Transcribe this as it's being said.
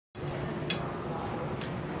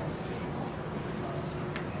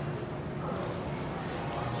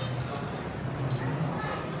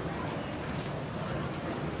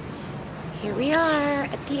Here we are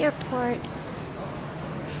at the airport.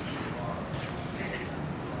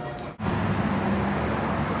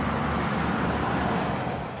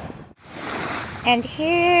 And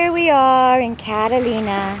here we are in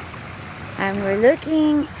Catalina, and we're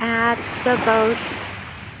looking at the boats.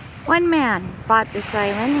 One man bought this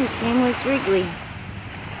island. His name was Wrigley.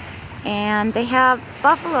 And they have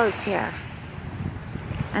buffaloes here.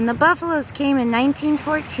 And the buffaloes came in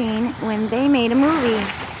 1914 when they made a movie.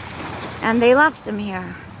 And they left them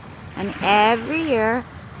here. And every year,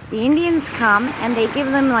 the Indians come and they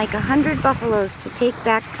give them like 100 buffaloes to take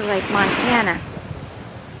back to like Montana.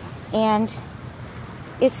 And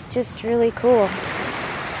it's just really cool.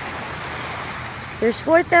 There's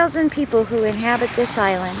 4,000 people who inhabit this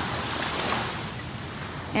island.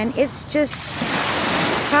 And it's just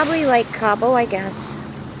probably like Cabo, I guess.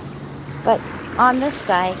 But on this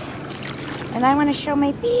side. And I want to show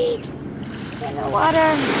my feet in the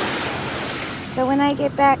water. So when I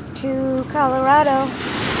get back to Colorado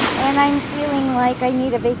and I'm feeling like I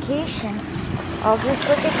need a vacation, I'll just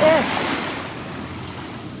look at this.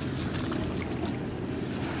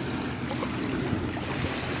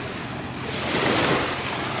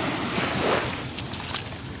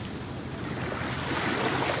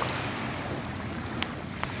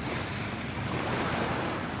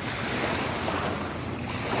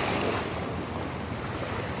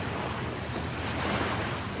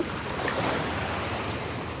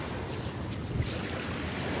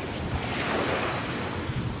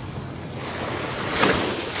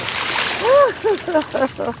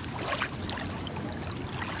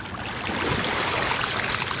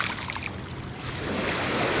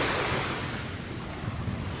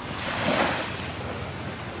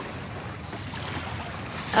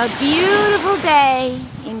 A beautiful day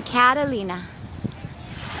in Catalina.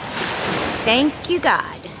 Thank you,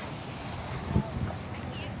 God.